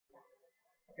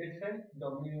es el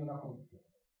dominio de una función.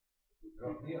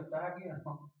 Rocío, ¿estás aquí o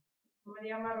no? No me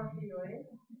llama Rocío, ¿eh?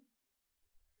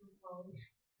 Por favor.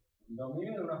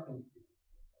 Dominio de una función.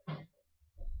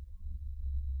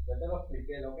 Ya te lo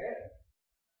expliqué lo que es.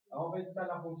 Vamos a pensar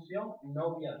la función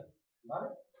novia, ¿vale?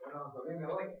 Bueno, todavía me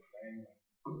voy.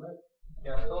 Que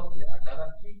asocia a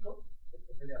cada chico,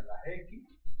 esto serían las X,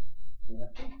 y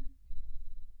una chica.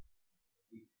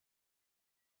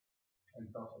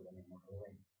 Entonces, lo mismo,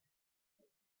 Rubén.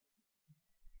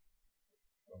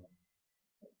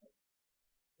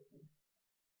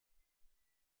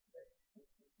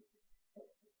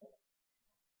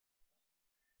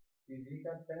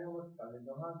 Física tenemos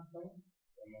Carlos Hanson,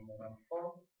 tenemos a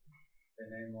Fox,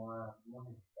 tenemos a,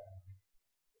 ¿cómo se llama?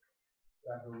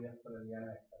 Las rubias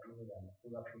australianas, ¿cómo se llama?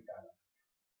 Sudafricanas.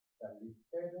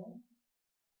 Carlistero,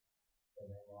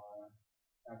 tenemos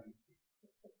a Cristi.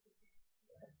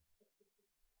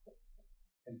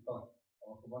 Entonces,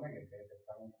 vamos a suponer que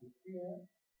está con Cristina,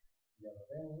 yo lo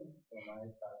tengo, Tomás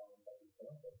está con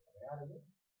Carlistero, pero sabe algo.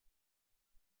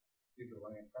 Y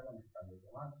Rubén está con Carlos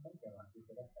Hanson, que más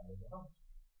quisiera Carlos Hanson.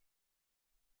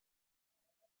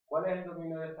 ¿Cuál es el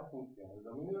dominio de esta función? El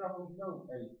dominio de una función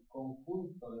es el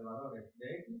conjunto de valores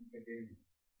de x que tiene.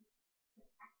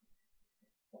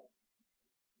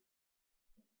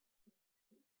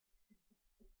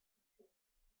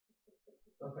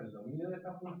 Entonces, el dominio de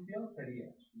esta función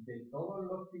sería de todos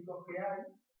los chicos que hay,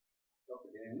 los que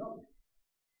tienen nombre.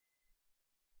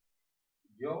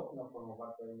 Yo no formo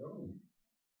parte del dominio,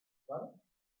 ¿vale?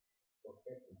 ¿Por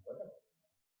qué?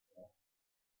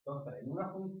 Entonces, en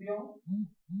una función,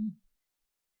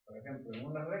 por ejemplo, en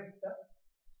una recta,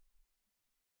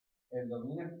 el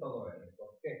dominio es todo R.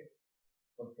 ¿Por qué?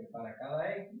 Porque para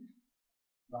cada X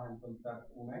vas a encontrar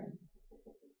una X.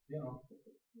 ¿Sí o no?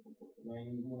 No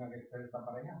hay ninguna que esté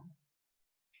desaparejada.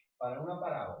 Para una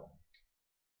parábola.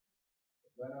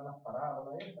 Bueno, las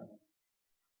parábolas esas, ¿no?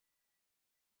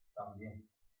 También.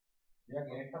 Ya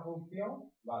que en esta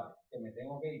función, vale, que me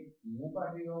tengo que ir muy para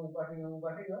arriba, muy para arriba, muy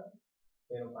para arriba,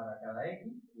 pero para cada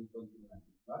X encuentro una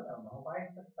X, ¿vale? A lo mejor para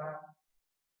esta está,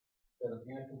 pero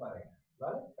tiene su pareja,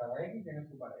 ¿vale? Cada X tiene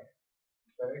su pareja.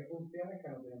 Pero hay funciones que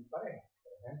no tienen pareja.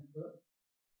 Por ejemplo,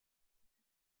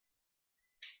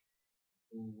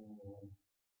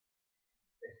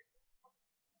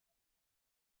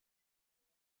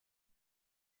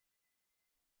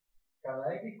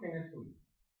 cada X tiene su Y,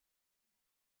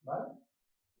 ¿vale?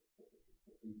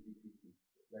 Sí.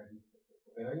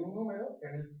 Pero hay un número que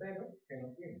es el 0 que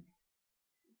no tiene.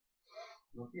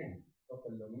 No tiene.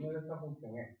 Entonces el dominio de esta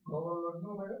función es todos los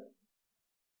números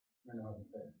menos el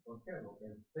 0. ¿Por qué? Porque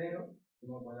el 0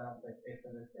 no puede hacer f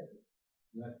de 0.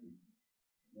 No existe.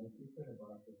 No existe, se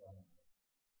puede hacer nada.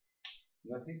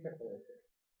 No existe f de 0.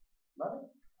 ¿Vale?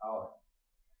 Ahora,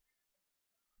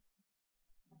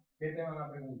 ¿qué te van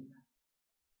a preguntar?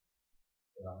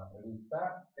 Te van a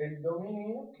preguntar el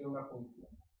dominio de una función.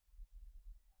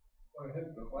 Por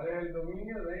ejemplo, ¿cuál es el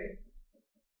dominio de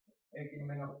x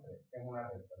menos 3? Es una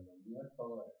recta. El dominio es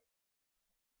todo eso.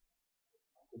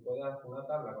 Tú puedes hacer una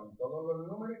tabla con todos los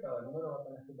números y cada número va a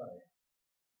tener su pareja.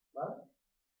 ¿Vale?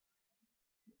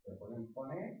 Te pueden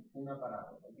poner una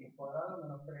parábola. X cuadrado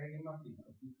menos 3x más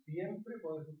 5. Tú siempre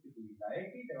puedes sustituir la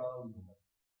x y te va a dar un número.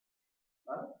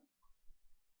 ¿Vale?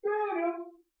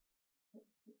 Pero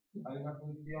hay una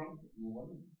función muy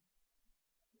bonita.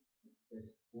 Es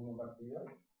 1 partido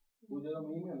cuyo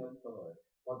dominio no es todo eso.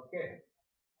 ¿Por qué?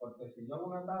 Porque si yo hago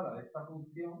una tabla de esta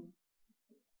función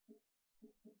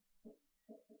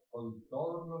con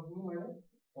todos los números,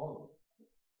 todos,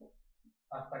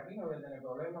 hasta aquí no voy a tener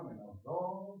problema, menos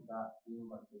 2, da 1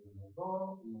 partido menos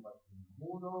 2, 1 partido menos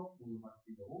 1, 1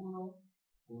 partido 1,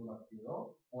 1 partido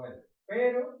 2, puede.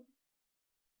 Pero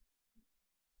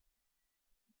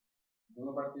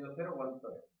 1 partido 0,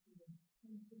 ¿cuánto es?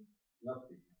 No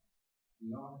existe.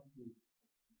 No existe.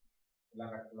 La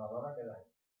calculadora queda ahí.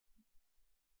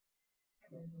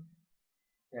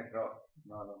 Error.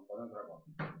 No pone otra cosa.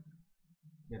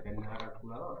 Depende de la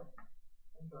calculadora.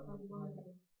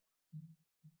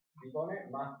 Si pone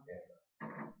más error.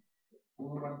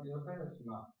 1 partido 0 es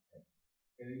más error.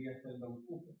 ¿Qué diría ser Don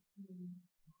Cooper?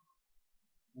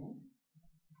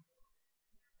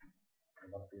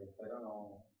 El partido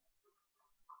 0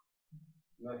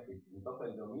 no existe. Entonces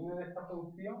el dominio de esta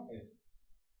función es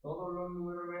todos los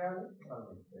números reales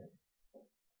salvo el 0.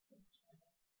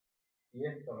 Y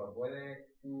esto lo puedes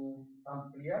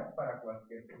ampliar para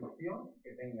cualquier función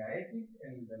que tenga x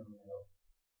en el denominador.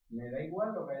 Me da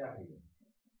igual lo que haya arriba.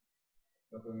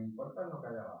 Lo que me importa es lo que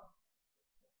haya abajo.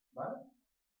 ¿Vale?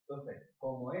 Entonces,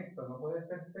 como esto no puede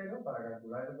ser 0, para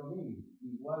calcular el dominio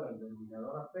igual al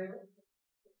denominador a 0,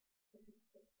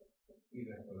 y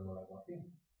resuelvo la ecuación.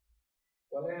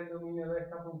 ¿Cuál es el dominio de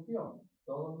esta función?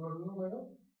 Todos los números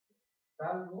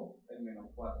salvo el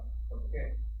menos 4. ¿Por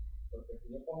qué? Porque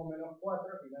si yo pongo menos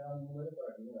 4, aquí me da un número,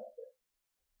 por aquí me da 0.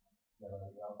 Ya lo he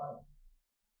olvidado para.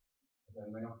 Entonces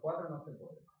el menos 4 no se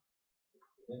puede.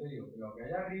 Yo te digo que lo que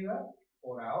hay arriba,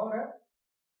 por ahora,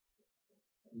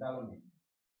 da lo mismo.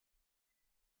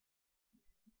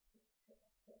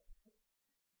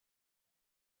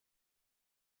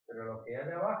 Pero lo que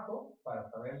hay abajo,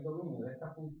 para saber el dominio de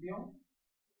esta función,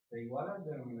 se iguala al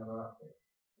denominador a 0.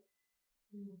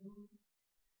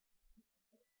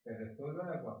 Se resuelve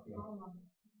la ecuación.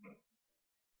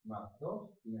 Más 2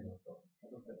 menos 2.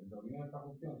 Entonces, el dominio de esta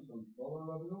función son todos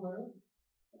los números,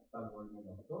 salvo el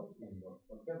menos 2 y el 2.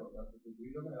 ¿Por qué? Porque al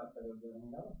sustituirlo me da 0 el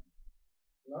denominador.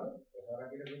 ¿Vale? Pues ahora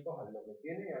quiero que cojan lo que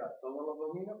tiene y ahora todos los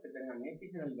dominios que tengan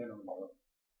x en el denominador.